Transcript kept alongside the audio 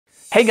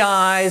Hey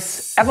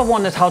guys, ever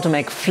wondered how to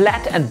make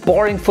flat and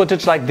boring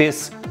footage like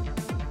this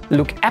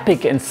look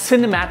epic and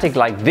cinematic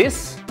like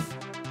this?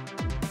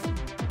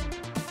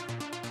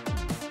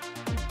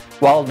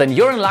 Well, then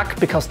you're in luck,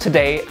 because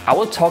today I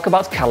will talk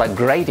about color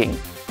grading.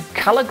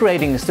 Color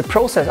grading is the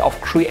process of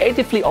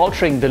creatively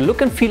altering the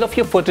look and feel of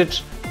your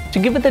footage to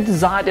give it the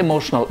desired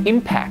emotional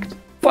impact.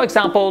 For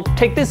example,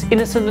 take this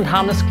innocent and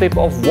harmless clip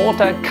of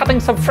Walter cutting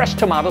some fresh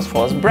tomatoes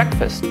for his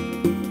breakfast.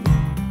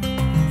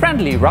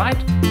 Friendly,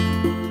 right?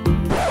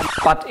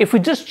 But if we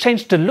just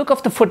change the look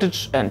of the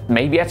footage and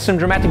maybe add some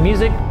dramatic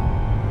music,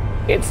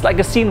 it's like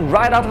a scene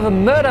right out of a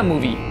murder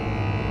movie.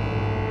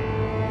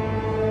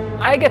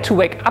 I get to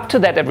wake up to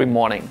that every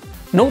morning.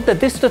 Note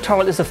that this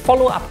tutorial is a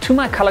follow-up to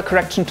my color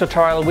correction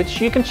tutorial, which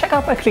you can check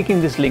out by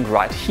clicking this link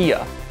right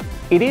here.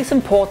 It is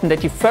important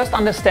that you first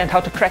understand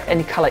how to correct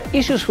any color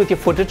issues with your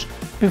footage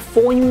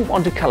before you move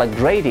on to color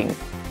grading.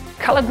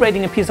 Color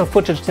grading a piece of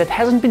footage that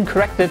hasn't been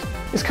corrected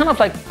is kind of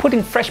like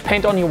putting fresh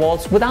paint on your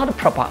walls without a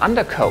proper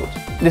undercoat.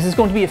 This is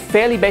going to be a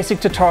fairly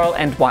basic tutorial,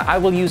 and while I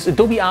will use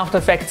Adobe After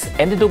Effects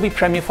and Adobe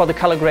Premiere for the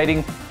color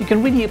grading, you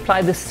can really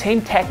apply the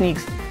same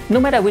techniques no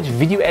matter which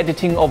video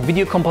editing or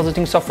video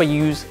compositing software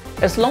you use,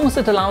 as long as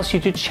it allows you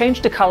to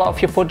change the color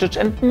of your footage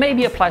and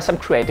maybe apply some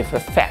creative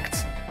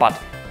effects. But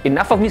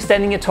enough of me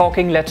standing here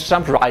talking, let's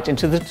jump right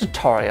into the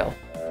tutorial.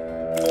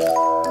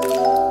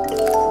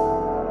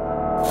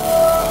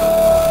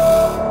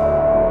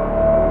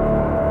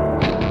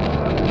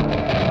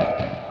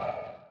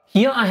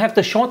 Here I have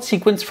the short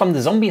sequence from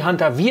the Zombie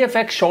Hunter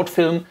VFX short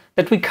film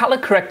that we color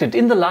corrected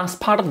in the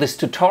last part of this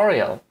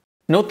tutorial.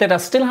 Note that I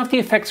still have the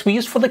effects we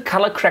used for the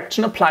color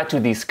correction applied to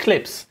these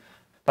clips.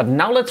 But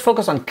now let's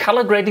focus on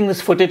color grading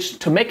this footage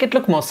to make it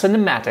look more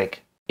cinematic.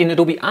 In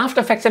Adobe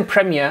After Effects and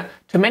Premiere,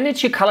 to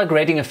manage your color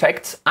grading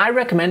effects, I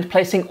recommend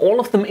placing all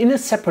of them in a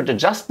separate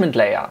adjustment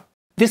layer.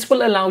 This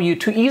will allow you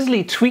to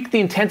easily tweak the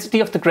intensity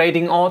of the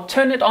grading or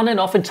turn it on and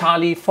off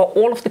entirely for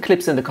all of the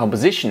clips in the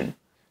composition.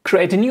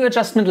 Create a new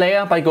adjustment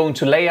layer by going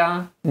to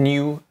Layer,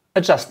 New,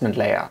 Adjustment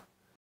Layer.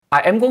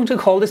 I am going to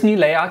call this new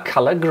layer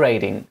Color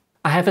Grading.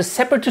 I have a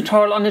separate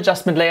tutorial on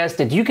adjustment layers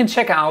that you can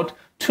check out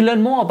to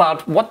learn more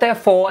about what they're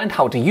for and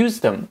how to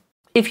use them.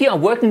 If you are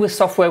working with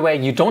software where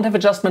you don't have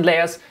adjustment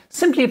layers,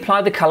 simply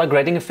apply the color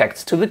grading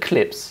effects to the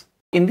clips.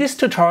 In this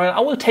tutorial I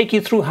will take you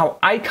through how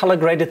I color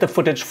graded the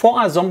footage for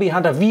our Zombie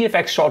Hunter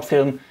VFX short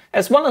film,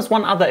 as well as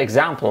one other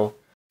example.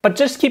 But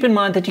just keep in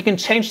mind that you can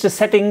change the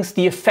settings,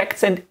 the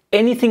effects and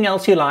anything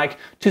else you like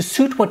to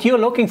suit what you're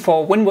looking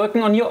for when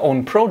working on your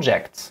own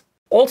projects.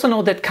 Also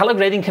note that color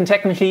grading can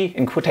technically,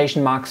 in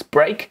quotation marks,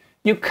 break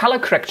your color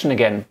correction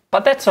again,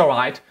 but that's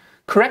alright.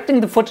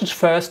 Correcting the footage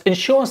first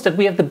ensures that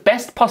we have the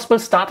best possible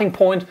starting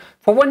point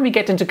for when we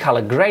get into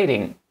color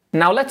grading.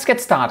 Now let's get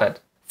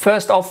started.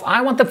 First off,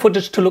 I want the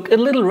footage to look a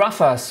little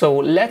rougher, so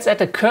let's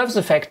add a curves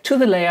effect to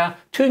the layer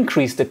to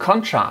increase the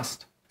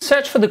contrast.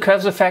 Search for the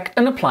curves effect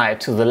and apply it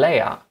to the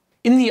layer.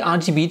 In the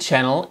RGB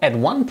channel, add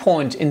one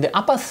point in the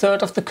upper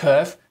third of the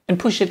curve and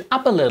push it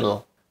up a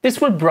little. This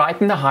will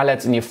brighten the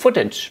highlights in your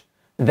footage.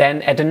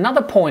 Then add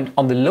another point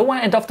on the lower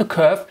end of the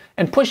curve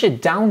and push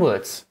it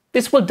downwards.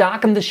 This will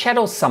darken the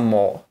shadows some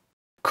more.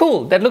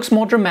 Cool, that looks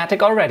more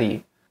dramatic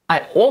already. I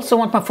also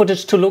want my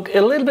footage to look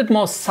a little bit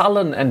more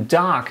sullen and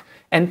dark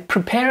and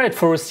prepare it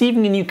for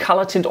receiving a new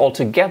color tint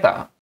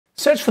altogether.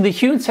 Search for the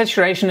hue and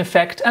saturation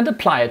effect and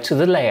apply it to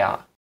the layer.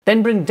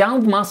 Then bring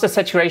down the master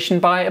saturation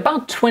by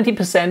about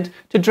 20%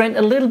 to drain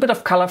a little bit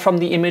of color from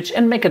the image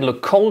and make it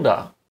look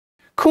colder.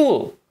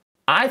 Cool!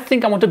 I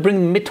think I want to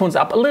bring the midtones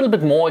up a little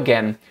bit more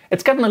again.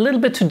 It's gotten a little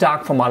bit too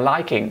dark for my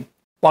liking.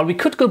 While we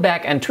could go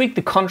back and tweak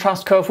the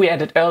contrast curve we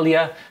added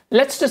earlier,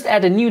 let's just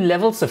add a new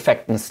levels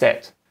effect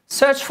instead.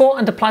 Search for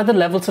and apply the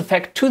levels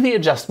effect to the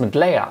adjustment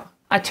layer.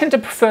 I tend to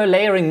prefer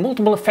layering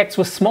multiple effects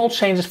with small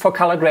changes for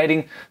color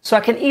grading, so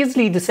I can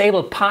easily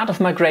disable part of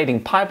my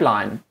grading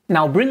pipeline.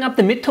 Now bring up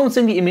the midtones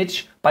in the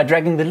image by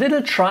dragging the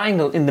little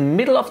triangle in the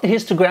middle of the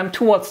histogram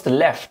towards the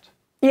left.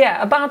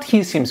 Yeah, about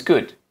here seems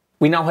good.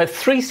 We now have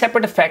three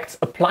separate effects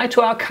applied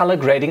to our color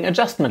grading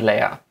adjustment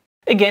layer.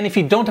 Again, if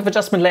you don't have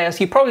adjustment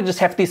layers, you probably just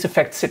have these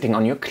effects sitting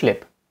on your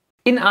clip.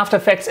 In After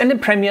Effects and in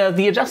Premiere,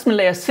 the adjustment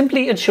layer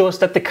simply ensures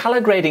that the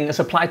color grading is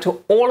applied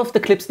to all of the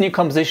clips in your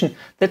composition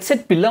that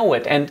sit below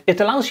it, and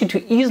it allows you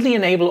to easily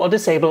enable or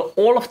disable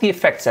all of the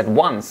effects at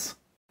once.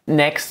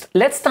 Next,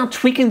 let's start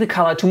tweaking the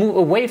color to move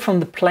away from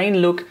the plain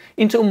look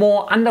into a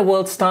more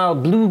underworld style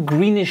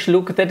blue-greenish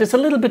look that is a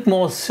little bit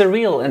more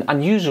surreal and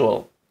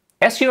unusual.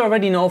 As you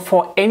already know,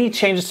 for any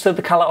changes to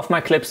the color of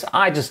my clips,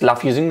 I just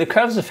love using the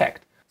curves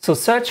effect. So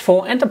search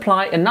for and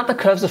apply another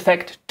curves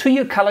effect to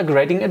your color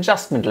grading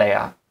adjustment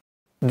layer.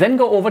 Then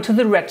go over to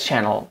the red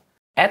channel.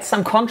 Add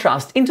some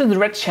contrast into the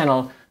red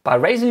channel by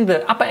raising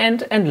the upper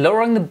end and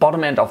lowering the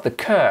bottom end of the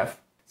curve.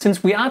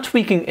 Since we are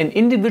tweaking an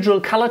individual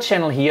color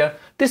channel here,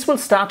 this will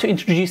start to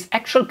introduce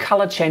actual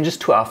color changes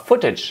to our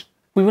footage.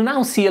 We will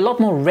now see a lot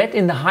more red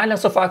in the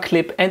highlights of our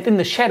clip, and in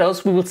the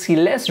shadows we will see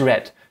less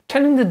red,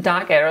 turning the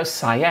dark areas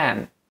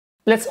cyan.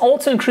 Let's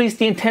also increase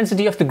the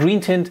intensity of the green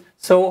tint,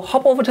 so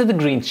hop over to the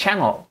green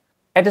channel.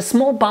 Add a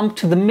small bump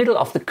to the middle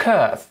of the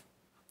curve.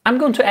 I'm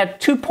going to add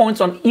 2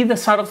 points on either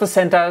side of the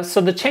center,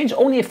 so the change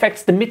only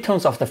affects the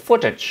midtones of the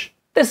footage.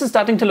 This is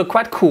starting to look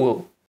quite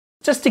cool.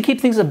 Just to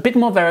keep things a bit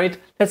more varied,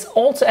 let's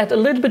also add a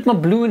little bit more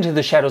blue into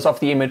the shadows of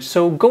the image,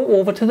 so go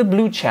over to the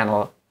blue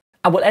channel.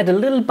 I will add a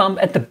little bump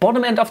at the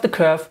bottom end of the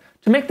curve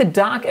to make the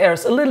dark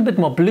areas a little bit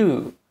more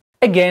blue.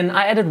 Again,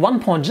 I added 1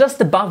 point just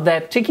above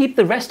that to keep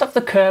the rest of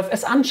the curve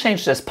as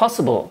unchanged as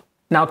possible.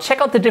 Now check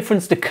out the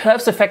difference the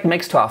curves effect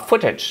makes to our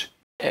footage.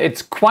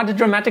 It's quite a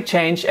dramatic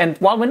change, and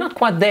while we're not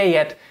quite there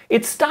yet,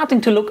 it's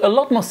starting to look a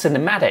lot more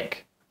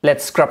cinematic.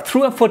 Let's scrub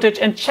through our footage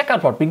and check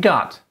out what we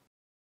got.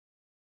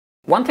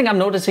 One thing I'm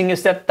noticing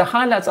is that the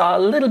highlights are a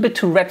little bit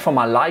too red for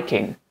my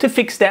liking. To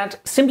fix that,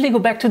 simply go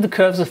back to the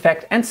curves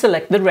effect and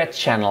select the red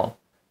channel.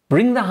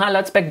 Bring the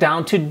highlights back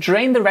down to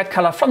drain the red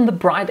color from the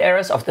bright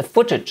areas of the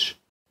footage.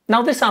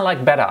 Now this I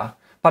like better,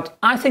 but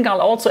I think I'll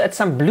also add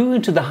some blue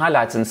into the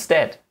highlights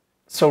instead.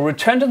 So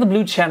return to the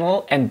blue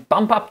channel and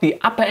bump up the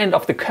upper end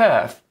of the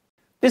curve.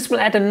 This will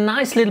add a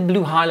nice little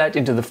blue highlight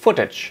into the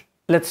footage.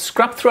 Let's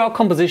scrub through our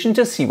composition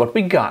to see what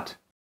we got.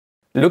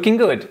 Looking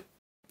good.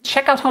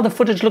 Check out how the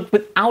footage looked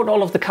without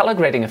all of the color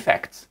grading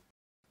effects.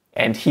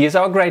 And here's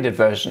our graded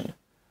version.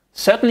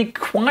 Certainly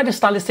quite a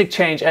stylistic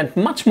change and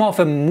much more of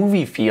a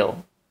movie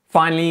feel.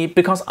 Finally,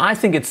 because I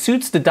think it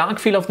suits the dark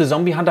feel of the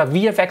Zombie Hunter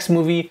VFX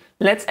movie,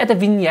 let's add a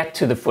vignette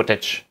to the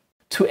footage.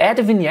 To add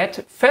a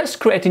vignette, first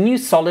create a new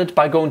solid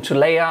by going to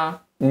Layer,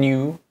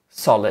 New,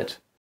 Solid.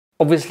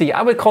 Obviously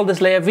I will call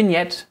this layer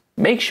Vignette,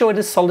 make sure it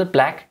is solid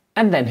black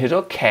and then hit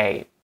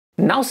OK.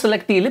 Now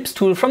select the ellipse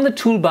tool from the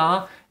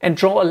toolbar and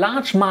draw a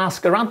large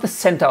mask around the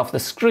center of the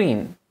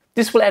screen.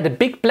 This will add a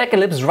big black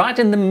ellipse right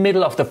in the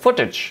middle of the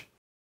footage.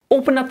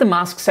 Open up the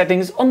mask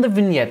settings on the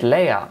vignette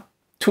layer.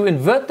 To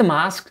invert the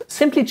mask,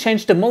 simply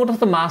change the mode of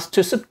the mask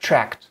to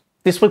subtract.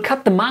 This will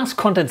cut the mask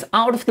contents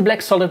out of the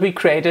black solid we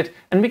created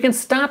and we can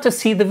start to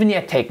see the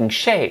vignette taking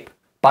shape.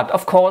 But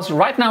of course,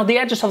 right now the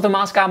edges of the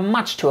mask are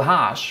much too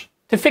harsh.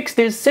 To fix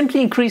this,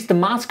 simply increase the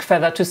mask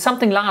feather to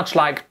something large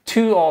like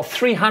 200 or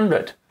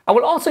 300. I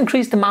will also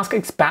increase the mask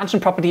expansion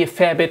property a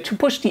fair bit to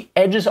push the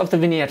edges of the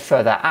vignette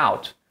further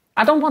out.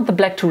 I don't want the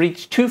black to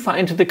reach too far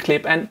into the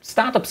clip and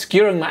start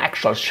obscuring my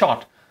actual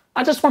shot.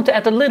 I just want to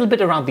add a little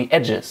bit around the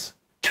edges.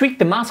 Tweak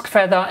the mask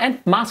feather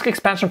and mask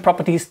expansion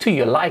properties to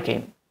your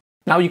liking.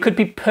 Now you could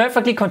be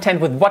perfectly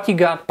content with what you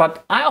got,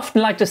 but I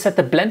often like to set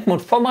the blend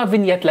mode for my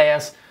vignette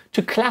layers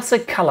to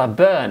classic color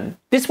burn.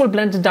 This will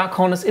blend the dark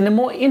corners in a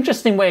more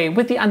interesting way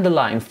with the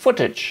underlying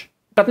footage.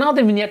 But now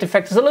the vignette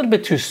effect is a little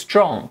bit too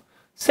strong.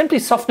 Simply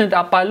soften it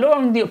up by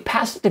lowering the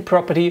opacity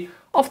property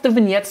of the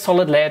vignette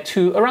solid layer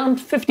to around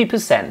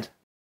 50%.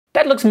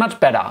 That looks much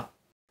better.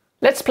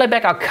 Let's play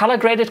back our color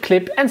graded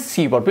clip and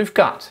see what we've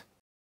got.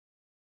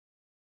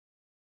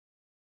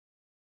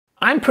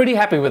 I'm pretty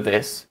happy with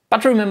this,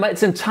 but remember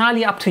it's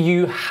entirely up to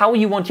you how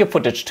you want your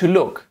footage to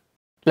look.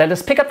 Let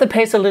us pick up the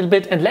pace a little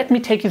bit and let me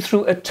take you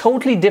through a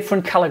totally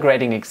different color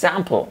grading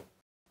example.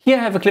 Here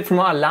I have a clip from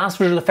our last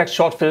visual effects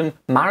short film,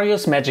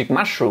 Mario's Magic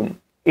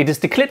Mushroom. It is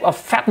the clip of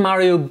Fat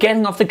Mario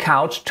getting off the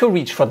couch to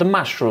reach for the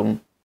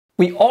mushroom.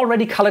 We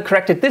already color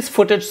corrected this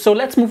footage, so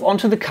let's move on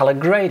to the color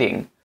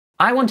grading.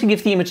 I want to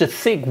give the image a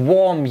thick,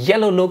 warm,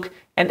 yellow look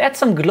and add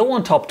some glow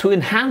on top to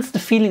enhance the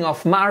feeling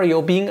of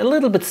Mario being a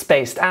little bit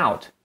spaced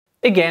out.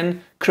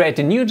 Again, create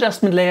a new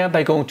adjustment layer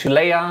by going to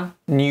Layer,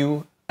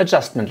 New,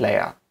 Adjustment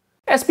Layer.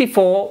 As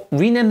before,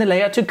 rename the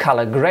layer to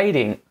Color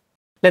Grading.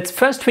 Let's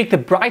first tweak the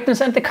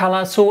brightness and the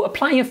color, so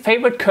apply your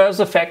favorite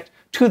curves effect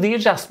to the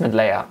adjustment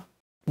layer.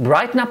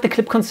 Brighten up the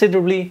clip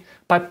considerably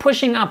by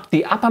pushing up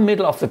the upper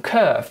middle of the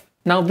curve.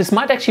 Now this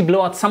might actually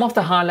blow out some of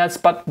the highlights,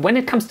 but when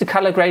it comes to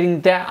color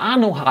grading there are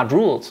no hard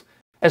rules,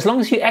 as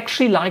long as you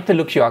actually like the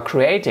look you are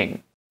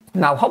creating.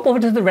 Now hop over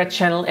to the red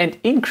channel and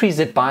increase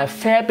it by a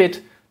fair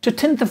bit to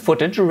tint the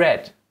footage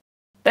red.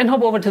 Then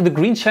hop over to the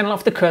green channel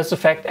of the curves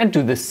effect and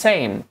do the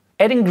same.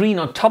 Adding green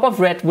on top of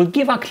red will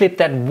give our clip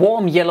that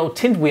warm yellow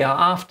tint we are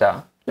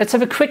after. Let's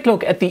have a quick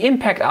look at the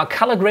impact our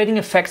color grading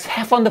effects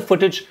have on the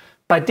footage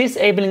by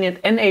disabling and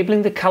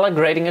enabling the color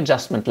grading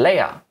adjustment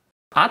layer.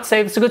 I'd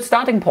say it's a good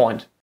starting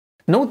point.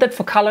 Note that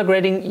for color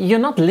grading, you're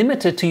not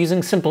limited to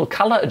using simple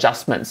color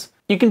adjustments.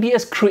 You can be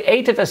as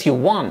creative as you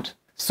want.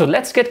 So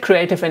let's get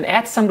creative and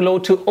add some glow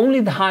to only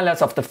the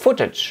highlights of the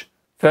footage.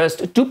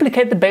 First,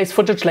 duplicate the base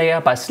footage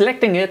layer by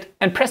selecting it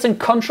and pressing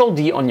Ctrl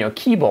D on your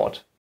keyboard.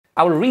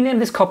 I will rename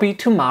this copy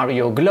to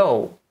Mario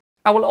Glow.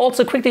 I will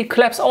also quickly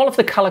collapse all of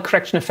the color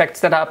correction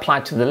effects that are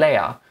applied to the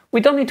layer.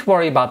 We don't need to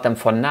worry about them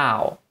for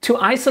now. To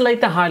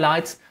isolate the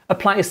highlights,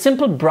 apply a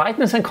simple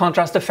brightness and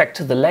contrast effect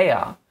to the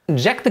layer.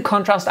 Jack the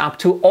contrast up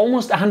to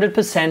almost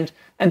 100%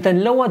 and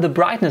then lower the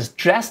brightness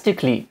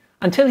drastically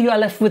until you are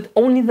left with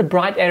only the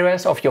bright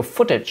areas of your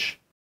footage.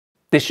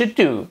 This should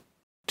do.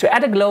 To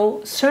add a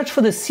glow, search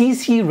for the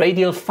CC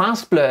Radial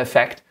Fast Blur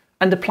effect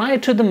and apply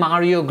it to the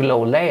Mario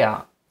Glow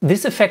layer.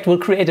 This effect will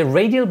create a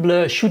radial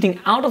blur shooting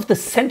out of the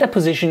center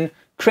position,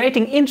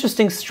 creating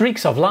interesting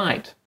streaks of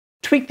light.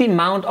 Tweak the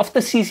amount of the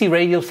CC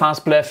Radial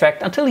Fast Blur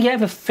effect until you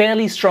have a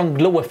fairly strong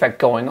glow effect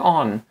going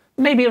on.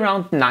 maybe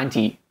around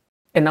 90.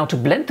 And now to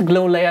blend the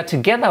glow layer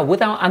together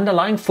with our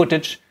underlying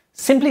footage,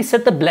 simply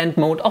set the blend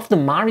mode of the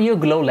Mario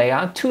glow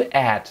layer to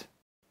add.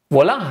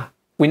 Voila!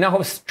 We now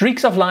have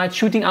streaks of light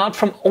shooting out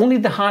from only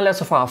the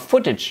highlights of our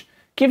footage,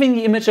 giving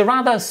the image a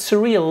rather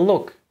surreal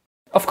look.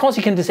 Of course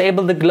you can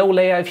disable the glow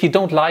layer if you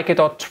don't like it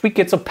or tweak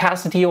its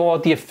opacity or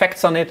the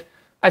effects on it.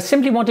 I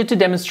simply wanted to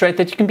demonstrate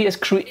that you can be as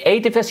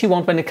creative as you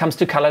want when it comes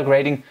to color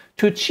grading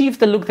to achieve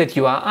the look that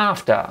you are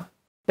after.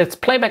 Let's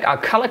play back our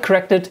color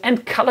corrected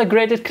and color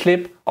graded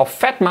clip of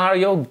Fat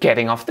Mario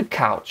getting off the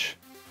couch.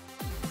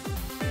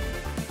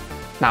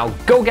 Now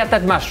go get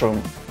that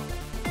mushroom.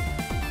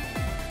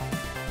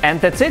 And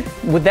that's it.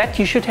 With that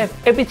you should have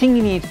everything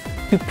you need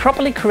to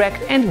properly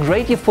correct and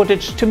grade your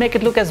footage to make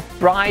it look as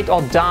bright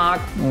or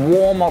dark,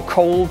 warm or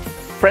cold,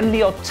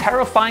 friendly or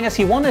terrifying as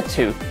you want it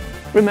to.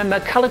 Remember,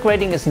 color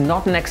grading is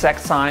not an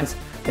exact science.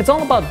 It's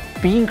all about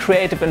being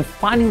creative and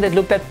finding that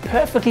look that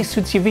perfectly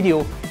suits your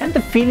video and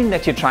the feeling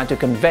that you're trying to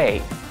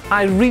convey.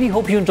 I really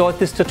hope you enjoyed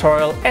this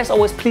tutorial. As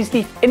always, please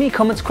leave any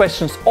comments,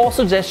 questions or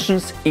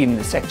suggestions in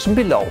the section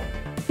below.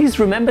 Please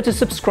remember to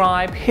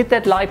subscribe, hit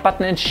that like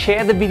button and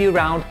share the video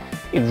around.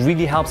 It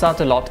really helps out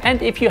a lot.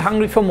 And if you're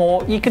hungry for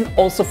more, you can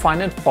also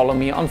find and follow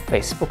me on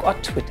Facebook or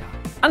Twitter.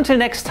 Until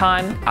next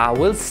time, I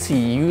will see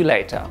you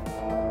later.